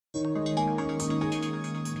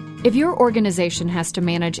If your organization has to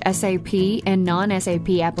manage SAP and non-SAP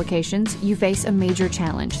applications, you face a major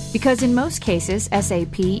challenge because in most cases,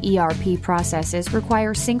 SAP ERP processes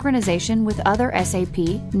require synchronization with other SAP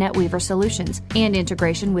NetWeaver solutions and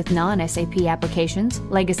integration with non-SAP applications,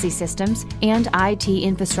 legacy systems, and IT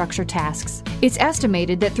infrastructure tasks. It's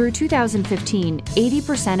estimated that through 2015,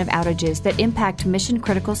 80% of outages that impact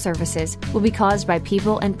mission-critical services will be caused by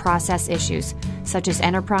people and process issues, such as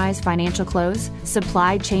enterprise financial close,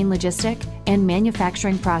 supply chain logistic, and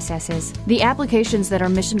manufacturing processes. The applications that are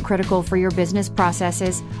mission-critical for your business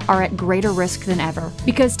processes are at greater risk than ever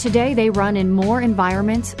because today they run in more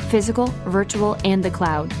environments, physical, virtual, and the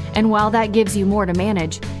cloud. And while that gives you more to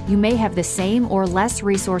manage, you may have the same or less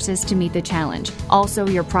resources to meet the challenge. Also,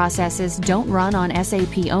 your processes don't run on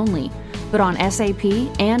SAP only, but on SAP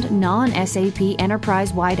and non-SAP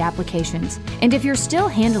enterprise-wide applications. And if you're still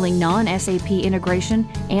handling non-SAP integration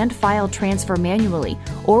and file transfer manually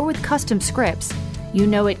or with custom scripts, you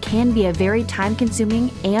know it can be a very time-consuming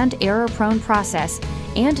and error-prone process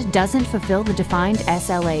and doesn't fulfill the defined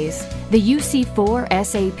SLAs. The UC4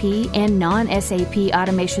 SAP and non-SAP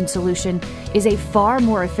automation solution is a far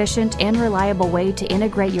more efficient and reliable way to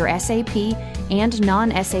integrate your SAP and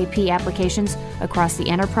non-SAP applications across the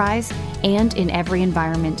enterprise and in every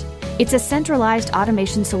environment. It's a centralized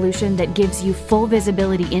automation solution that gives you full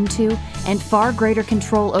visibility into and far greater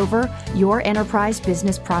control over your enterprise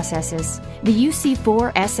business processes. The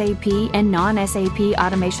UC4 SAP and non-SAP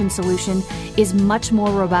automation solution is much more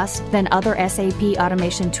robust than other SAP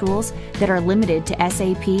automation tools that are limited to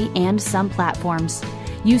SAP and some platforms.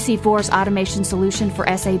 UC4's automation solution for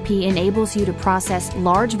SAP enables you to process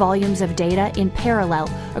large volumes of data in parallel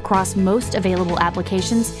across most available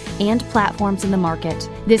applications and platforms in the market.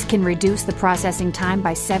 This can reduce the processing time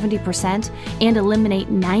by 70% and eliminate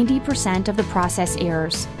 90% of the process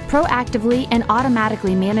errors. Proactively and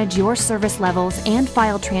automatically manage your service levels and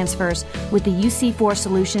file transfers with the UC4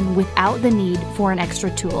 solution without the need for an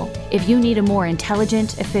extra tool. If you need a more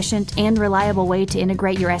intelligent, efficient, and reliable way to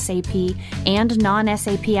integrate your SAP and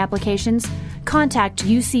non-SAP applications, contact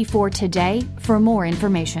UC4 today for more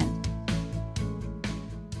information.